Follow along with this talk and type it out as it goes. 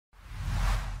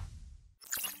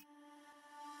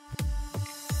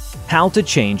How to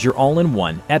change your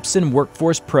all-in-one Epson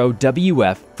Workforce Pro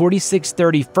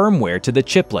WF-4630 firmware to the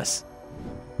Chipless.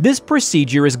 This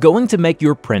procedure is going to make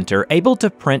your printer able to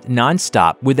print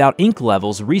non-stop without ink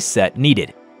levels reset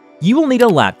needed. You will need a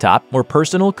laptop or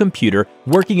personal computer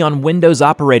working on Windows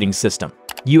operating system,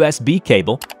 USB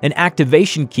cable, an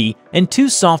activation key, and 2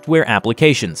 software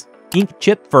applications,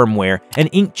 INKCHIP firmware and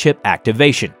INKCHIP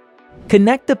activation.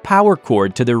 Connect the power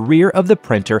cord to the rear of the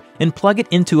printer and plug it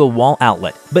into a wall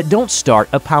outlet, but don't start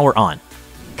a power on.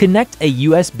 Connect a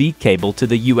USB cable to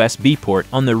the USB port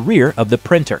on the rear of the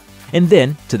printer, and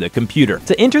then to the computer.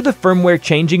 To enter the firmware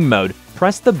changing mode,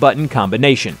 press the button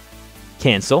combination: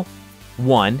 Cancel,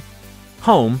 1,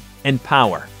 Home, and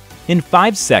Power. In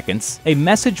 5 seconds, a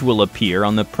message will appear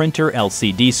on the printer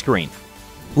LCD screen.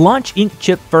 Launch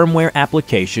INKCHIP firmware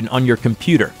application on your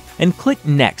computer and click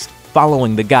Next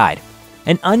following the guide.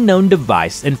 An unknown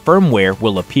device and firmware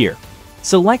will appear.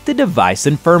 Select the device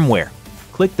and firmware.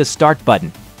 Click the Start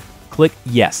button. Click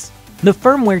Yes. The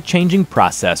firmware changing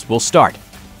process will start.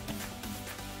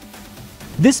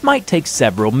 This might take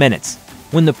several minutes.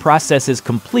 When the process is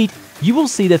complete, you will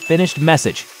see the finished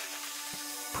message.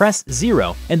 Press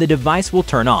 0 and the device will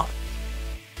turn off.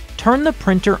 Turn the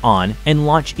printer on and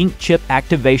launch INKCHIP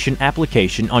activation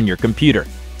application on your computer.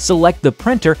 Select the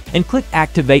printer and click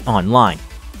Activate Online.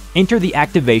 Enter the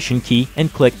activation key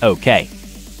and click OK.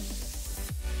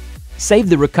 Save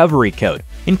the recovery code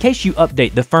in case you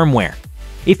update the firmware.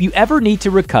 If you ever need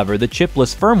to recover the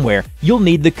Chipless firmware, you'll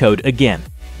need the code again.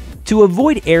 To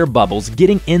avoid air bubbles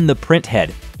getting in the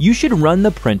printhead, you should run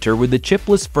the printer with the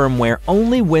Chipless firmware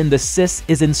only when the CISS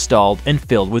is installed and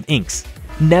filled with inks.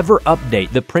 Never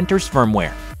update the printer's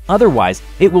firmware. Otherwise,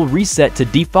 it will reset to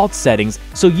default settings,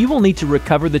 so you will need to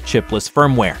recover the Chipless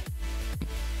firmware.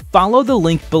 Follow the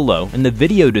link below in the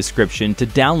video description to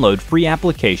download free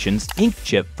applications,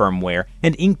 INKCHIP firmware,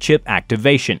 and INKCHIP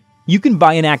activation. You can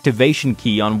buy an activation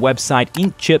key on website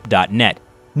inkchip.net.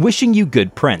 Wishing you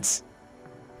good prints.